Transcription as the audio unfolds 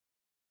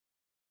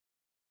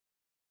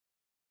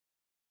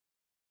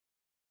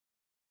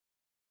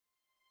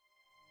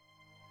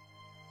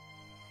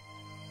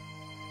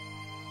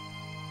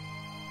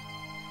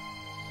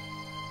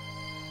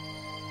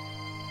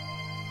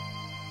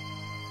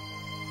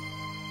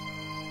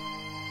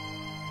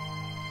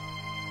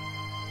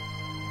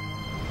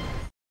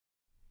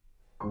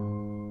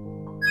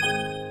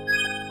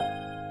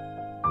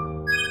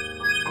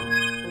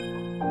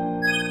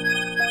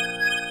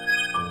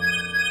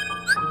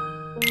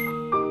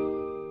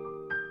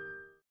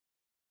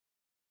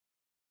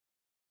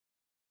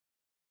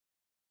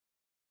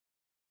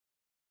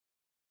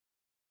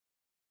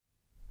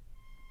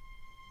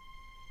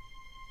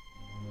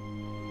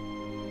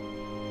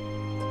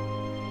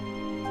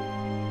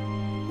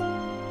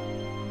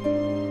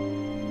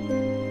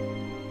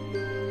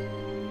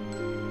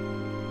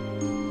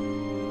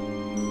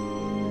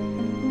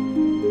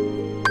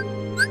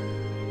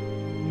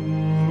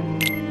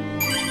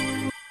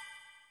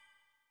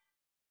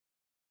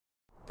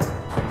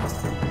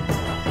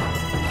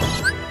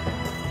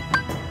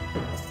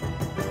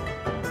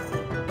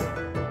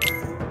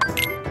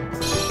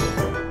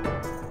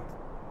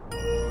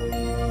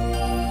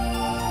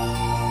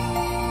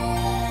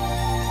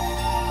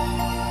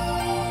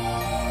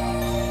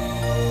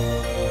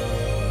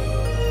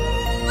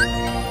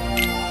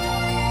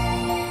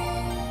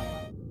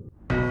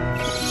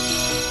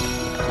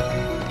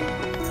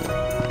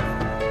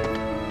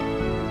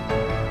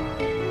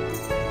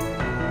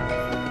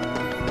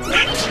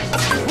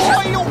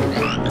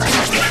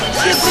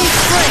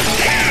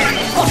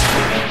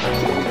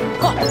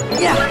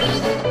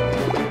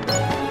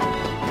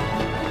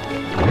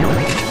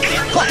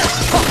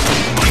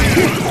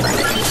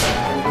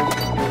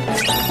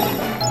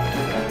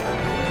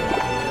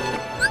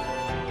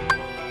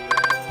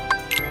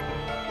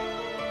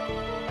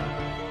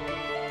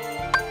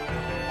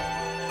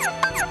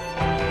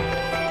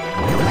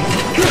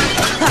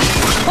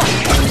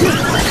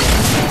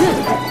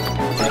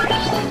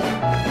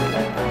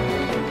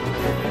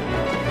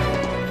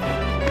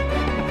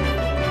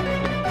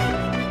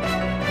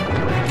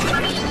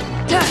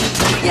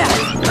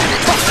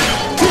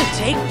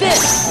Take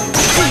this!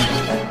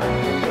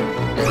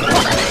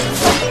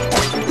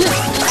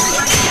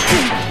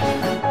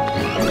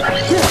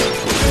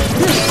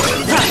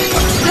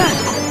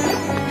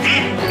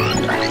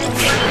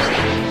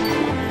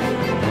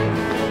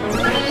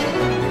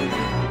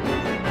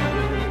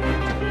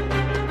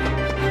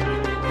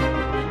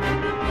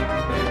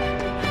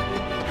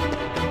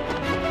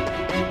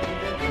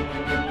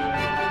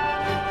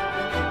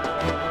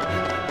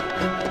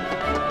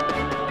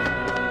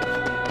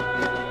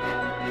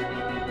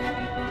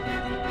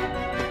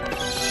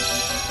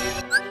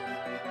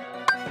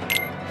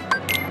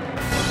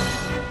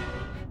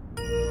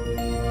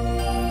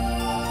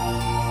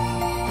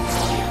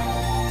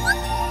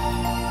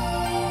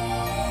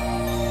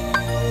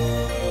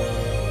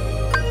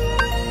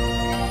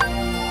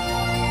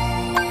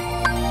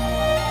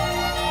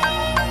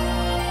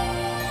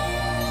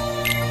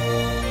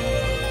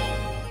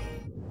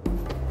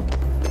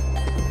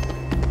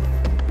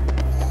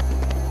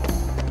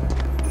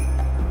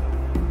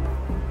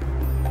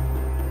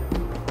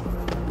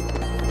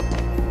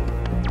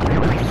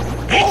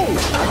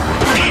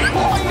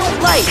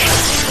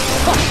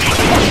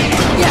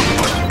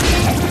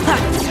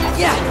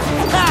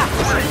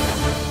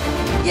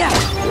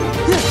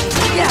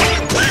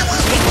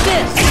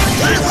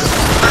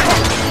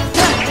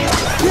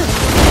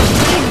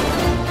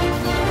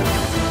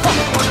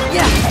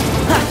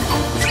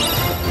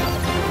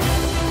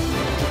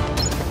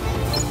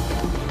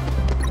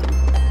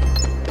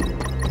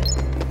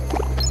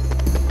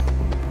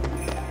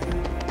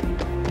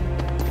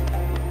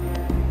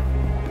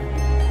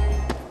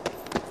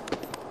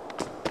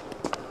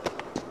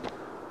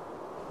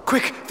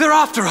 Quick, they're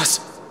after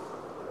us!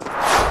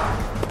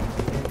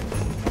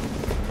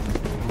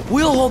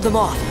 We'll hold them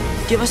off.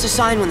 Give us a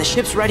sign when the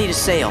ship's ready to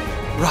sail.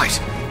 Right.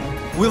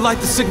 We'll light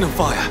the signal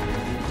fire.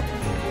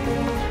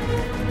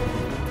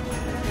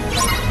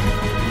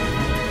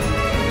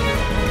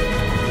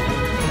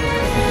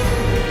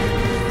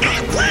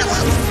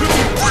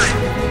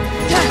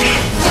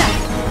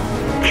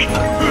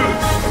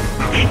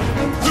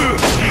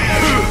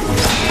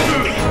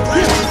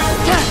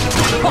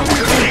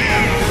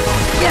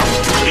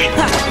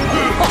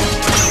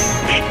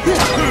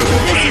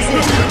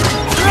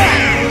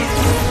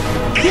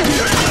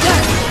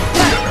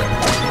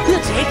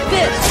 Take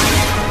this!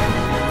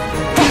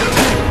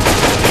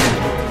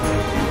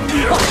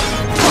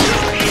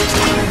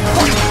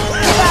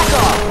 Back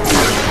off!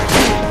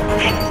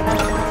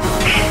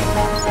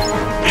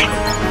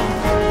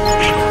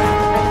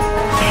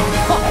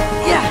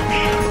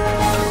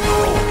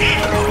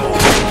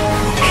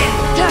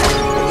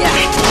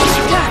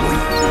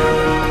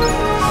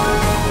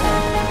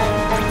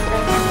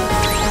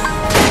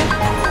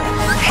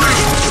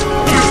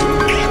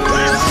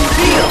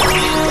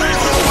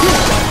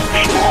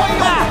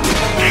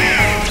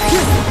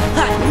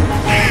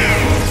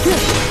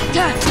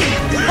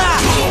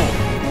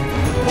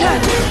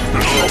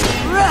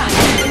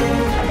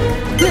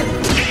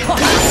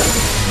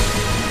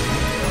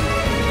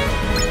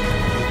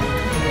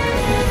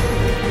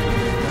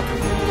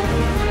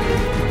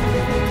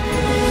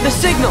 The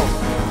signal!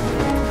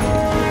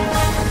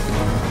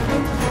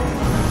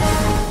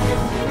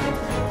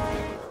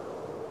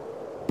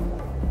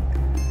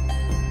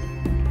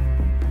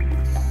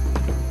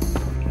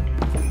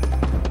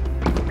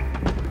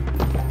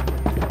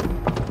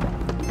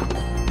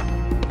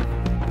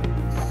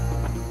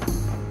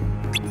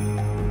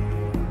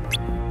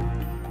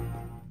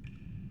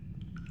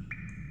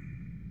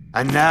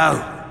 And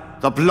now,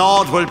 the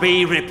blood will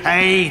be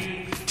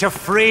repaid to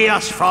free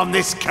us from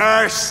this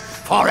curse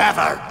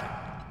forever.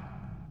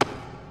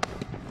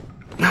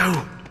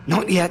 No,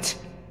 not yet.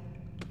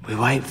 We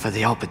wait for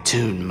the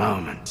opportune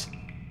moment.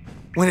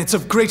 When it's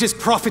of greatest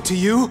profit to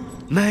you?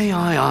 May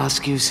I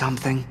ask you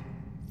something?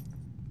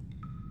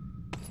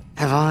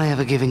 Have I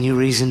ever given you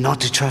reason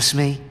not to trust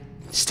me?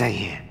 Stay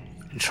here,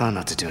 and try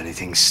not to do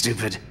anything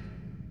stupid.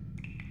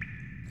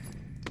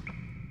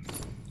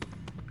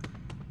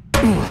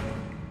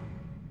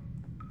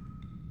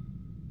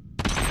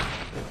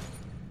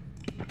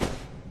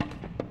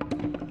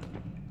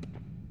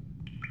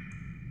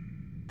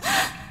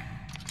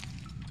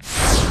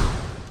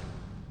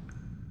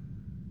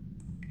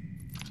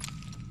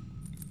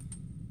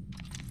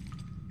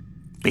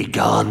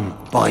 Begun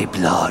by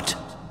blood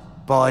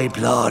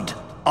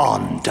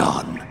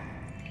undone.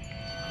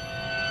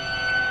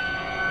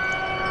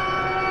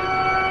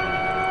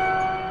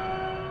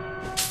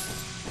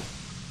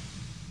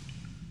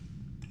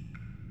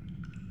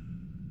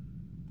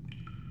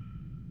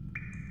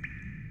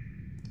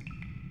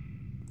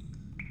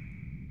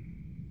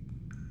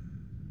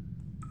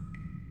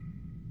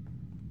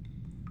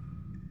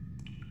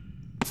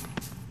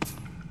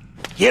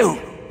 You,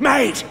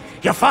 maid!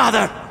 Your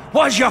father!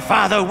 Was your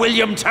father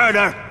William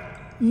Turner?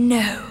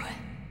 No.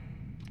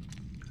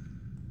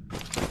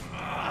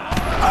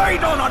 I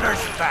don't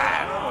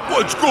understand.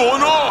 What's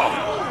going on?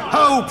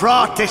 Who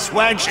brought this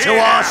wench to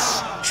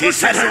us? She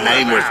said her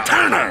name was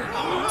Turner.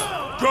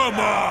 Come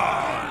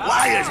on.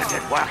 Why isn't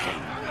it working?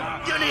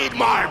 You need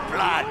more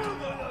blood.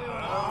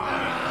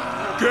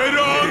 Get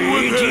on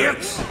with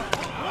Idiots!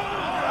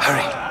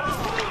 Hurry.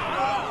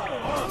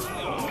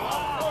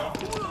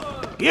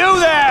 You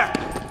there!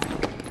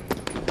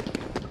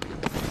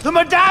 The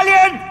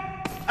medallion!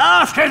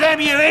 After them,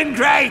 you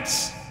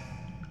ingrates!